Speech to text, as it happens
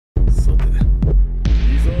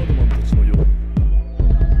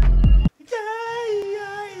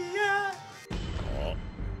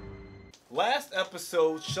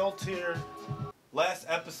episode, last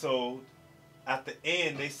episode, at the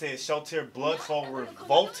end, they said Shelter Bloodfall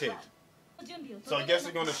revolted. So I guess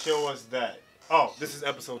they're going to show us that. Oh, this is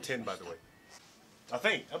episode 10, by the way. I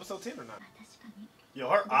think. Episode 10 or not? Yo,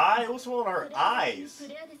 her eye? What's wrong with her eyes?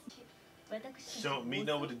 Meeting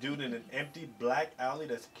up with a dude in an empty black alley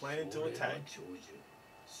that's planning to attack.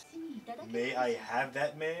 May I have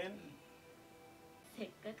that, man?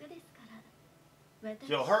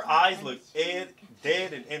 Yo, her eyes look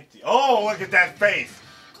dead and empty. Oh, look at that face!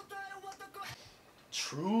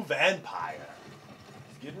 True vampire.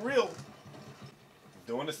 It's getting real.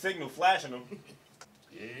 Doing the signal, flashing them.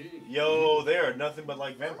 Yo, they are nothing but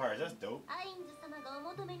like vampires. That's dope.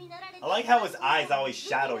 I like how his eyes always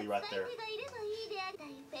shadowy right there.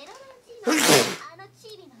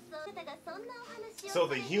 So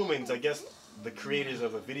the humans, I guess the creators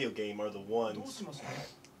of a video game are the ones.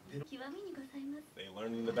 They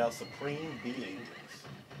learning about supreme beings.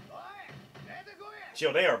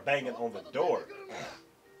 Yo, they are banging on the door.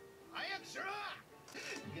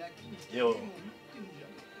 Yo,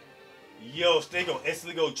 they gonna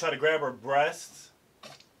instantly go try to grab her breasts.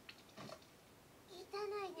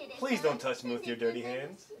 Please don't touch me with your dirty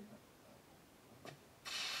hands.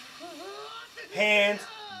 Hands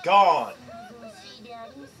gone.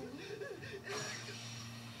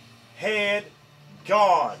 Head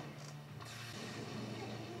gone.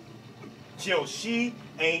 Yo, she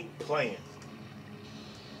ain't playing.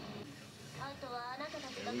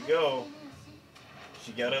 There we go.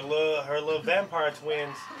 She got her little vampire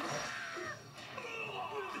twins.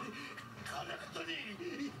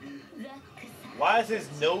 Why is his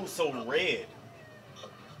nose so red?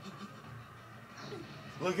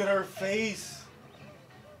 Look at her face.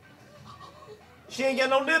 She ain't got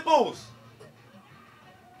no nipples.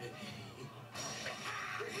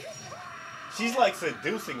 She's like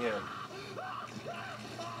seducing him.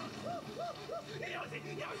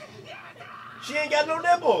 She ain't got no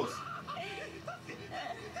nipples.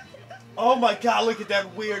 Oh my god, look at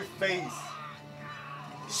that weird face.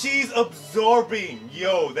 She's absorbing.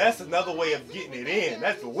 Yo, that's another way of getting it in.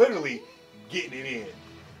 That's literally getting it in.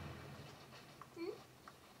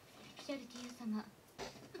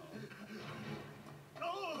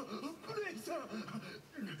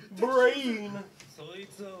 Brain.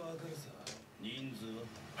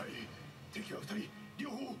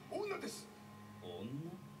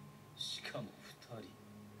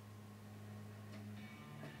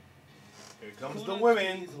 Here comes the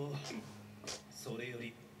women.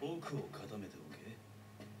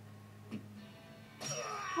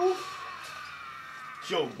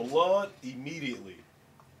 Yo, blood immediately.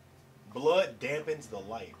 Blood dampens the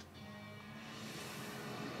light.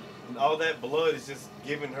 And all that blood is just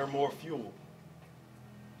giving her more fuel.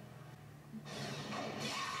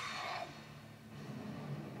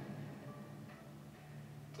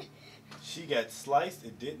 She got sliced,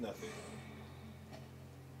 it did nothing.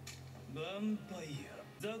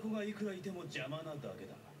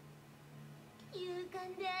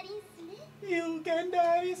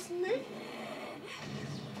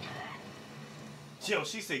 Chill,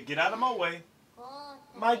 she said, get out of my way.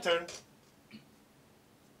 My turn.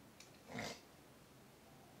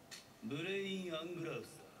 Brain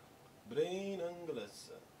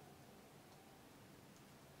Anglasa.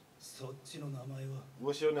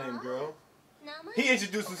 What's your name, girl? He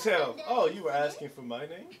introduced himself. Oh, you were asking for my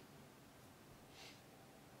name?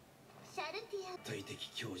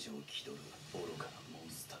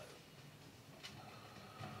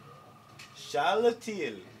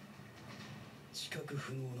 Shalatiel.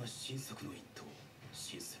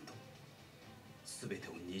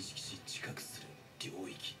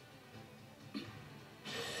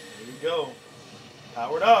 Here we go.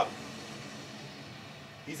 Powered up.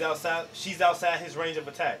 He's outside. She's outside his range of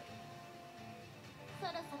attack.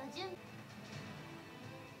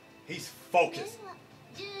 He's focused.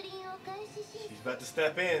 He's about to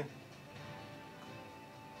step in.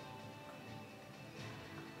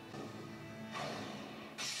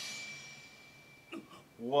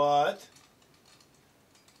 What?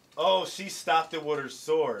 Oh, she stopped it with her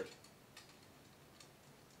sword.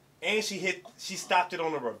 And she stopped it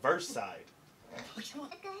on the reverse side.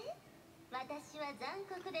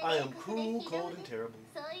 I am cruel, cold, and terrible.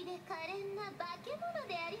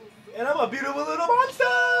 And I'm a beautiful little monster!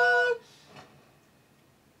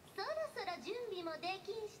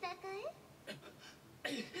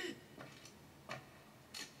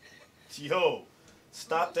 Yo,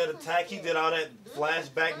 stop that attack. He did all that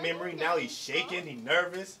flashback memory. Now he's shaking. He's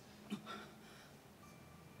nervous.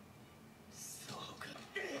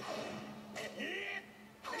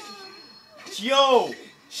 Yo,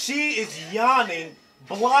 She is yawning,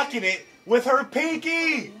 blocking it with her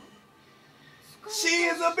pinky. She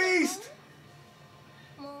is a beast.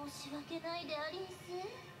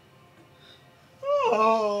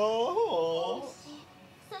 Oh.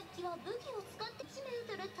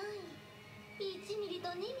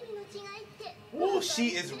 Ooh, she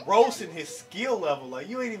is roasting his skill level. Like,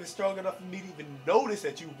 you ain't even strong enough for me to even notice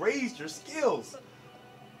that you raised your skills.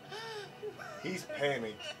 He's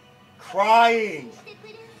panicked. Crying.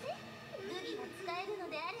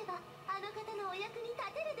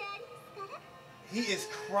 He is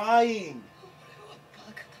crying.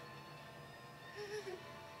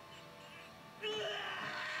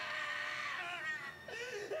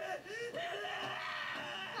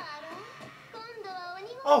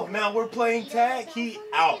 Oh, now we're playing tag. He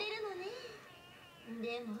out.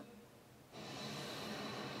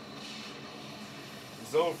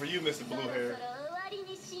 It's over for you, Mr. Blue Hair.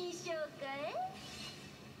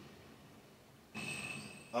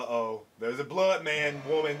 Uh-oh. There's a blood man,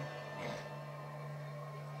 woman.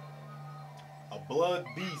 A blood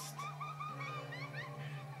beast.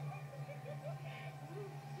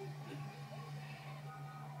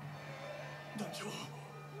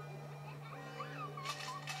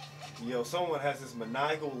 Yo, someone has this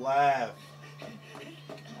maniacal laugh.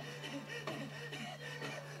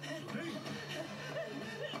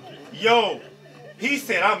 Yo, he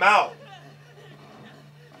said, I'm out.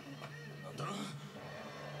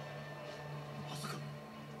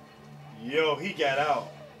 Yo, he got out.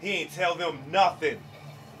 He ain't tell them nothing.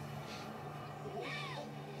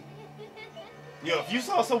 Yo, if you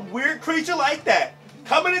saw some weird creature like that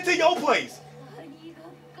coming into your place.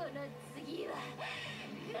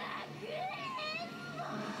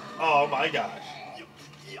 Oh my gosh.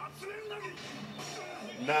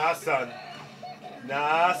 Nah, son.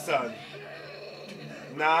 Nah, son.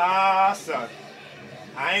 Nah, son.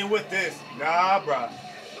 I ain't with this. Nah, bruh.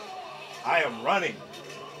 I am running.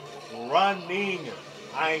 Running.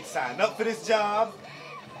 I ain't signed up for this job.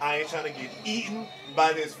 I ain't trying to get eaten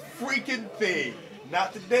by this freaking thing.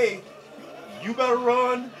 Not today. You better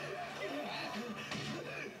run.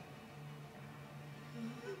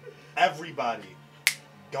 Everybody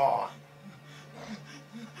gone.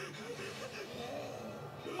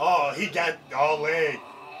 Oh, he got all leg.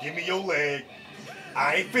 Give me your leg.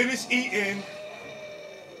 I ain't finished eating.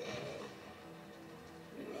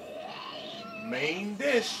 Main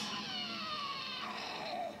dish.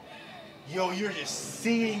 Yo, you're just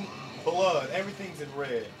seeing blood. Everything's in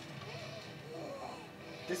red.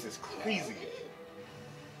 This is crazy.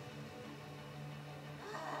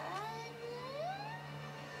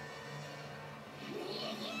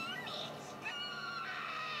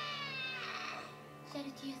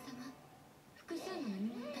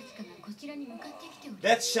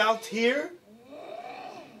 That's Shaltir?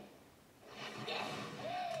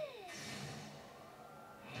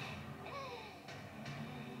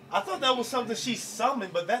 I thought that was something she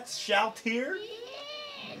summoned, but that's Shaltir?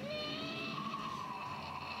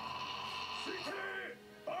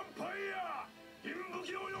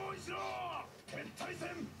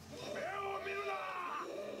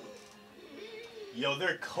 Yo,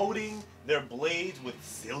 they're coating their blades with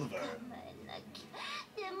silver.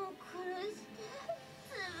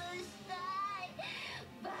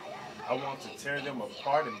 I want to tear them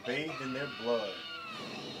apart and bathe in their blood.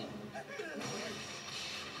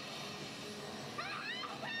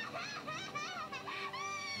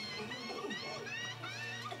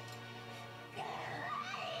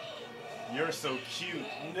 You're so cute.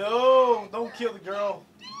 No, don't kill the girl.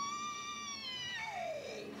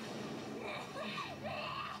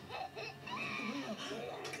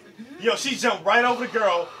 Yo, she jumped right over the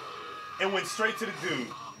girl and went straight to the dude.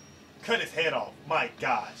 Cut his head off. My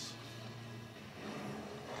gosh.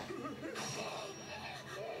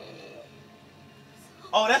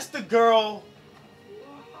 Oh, that's the girl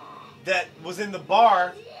that was in the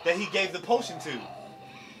bar that he gave the potion to.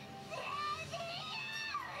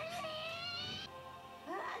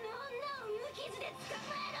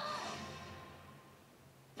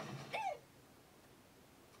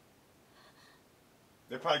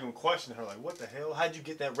 They're probably going to question her, like, what the hell? How'd you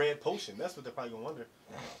get that red potion? That's what they're probably going to wonder.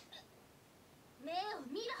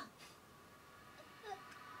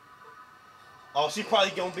 Oh, she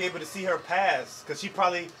probably going to be able to see her past, because she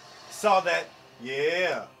probably saw that.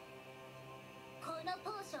 Yeah.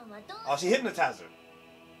 Oh, she hypnotized her.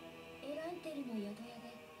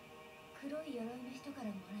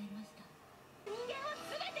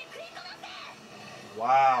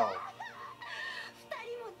 Wow.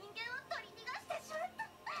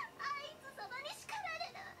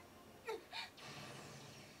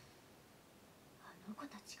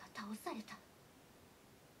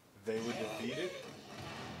 They were defeated.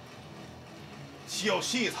 Yo,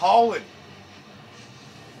 she is hauling.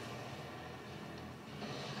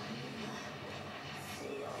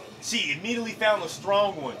 She immediately found a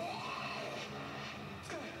strong one.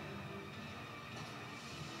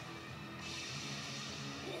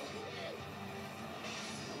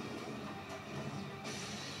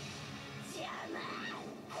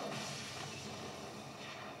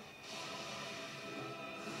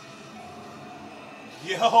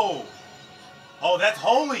 Yo. Oh, that's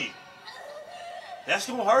holy. That's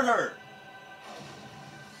gonna hurt her.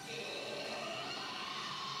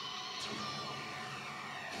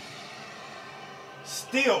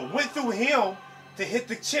 Still went through him to hit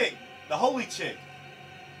the chick, the holy chick.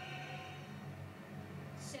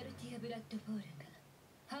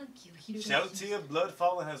 Sheltia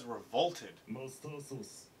Bloodfallen has revolted.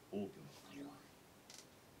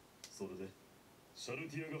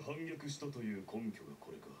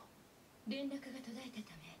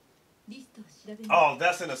 Oh,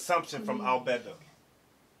 that's an assumption from Albedo.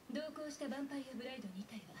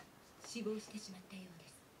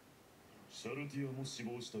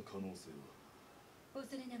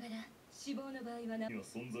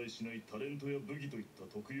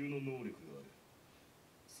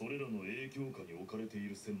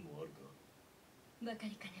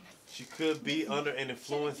 She could be under an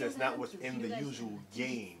influence that's not within the usual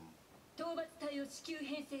game.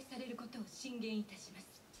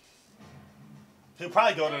 He'll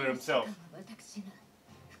probably go there himself.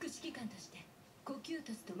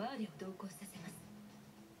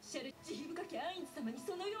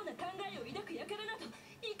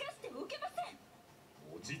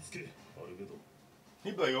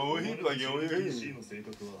 He'd be like, oh, he'd be like, yo,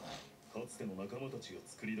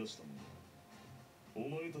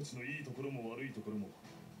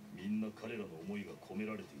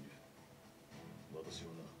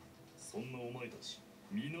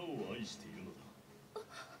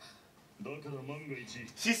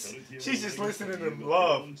 She's just listening to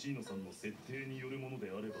love.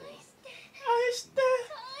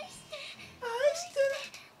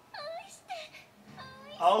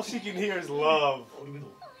 All she can hear is love.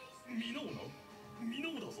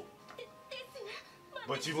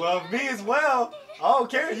 But you love me as well. I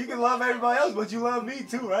don't care. You can love everybody else, but you love me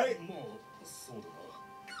too, right?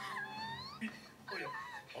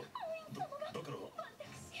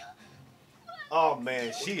 Oh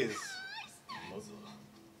man, she is.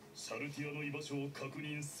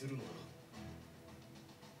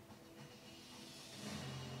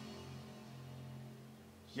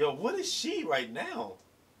 Yo, what is she right now?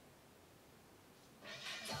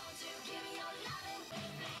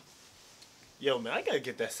 Yo, man, I gotta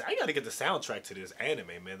get the soundtrack to this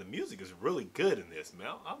anime, man. The music is really good in this, man.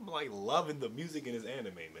 I'm like loving the music in this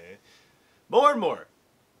anime, man. More and more.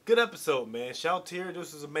 Good episode, man. Shaltir,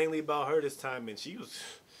 this was mainly about her this time, and she was,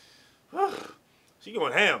 she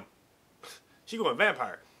going ham. She going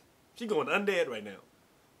vampire. She going undead right now.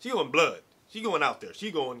 She going blood. She going out there.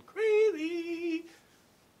 She going crazy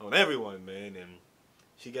on everyone, man. And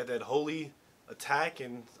she got that holy attack,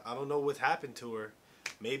 and I don't know what's happened to her.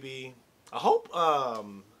 Maybe, I hope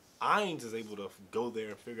Ainz is able to go there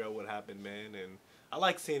and figure out what happened, man. And I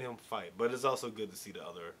like seeing him fight, but it's also good to see the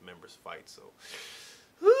other members fight. So,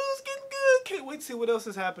 it's getting good. Can't wait to see what else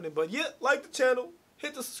is happening. But yeah, like the channel,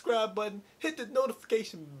 hit the subscribe button, hit the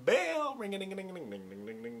notification bell, ring a ding a ding a ding ding ding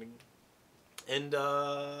ding ding ding, and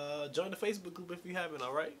join the Facebook group if you haven't.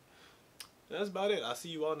 All right, that's about it. I'll see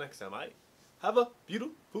you all next time. All right, have a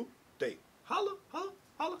beautiful day. Holla, holla,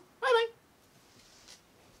 holla. Bye bye.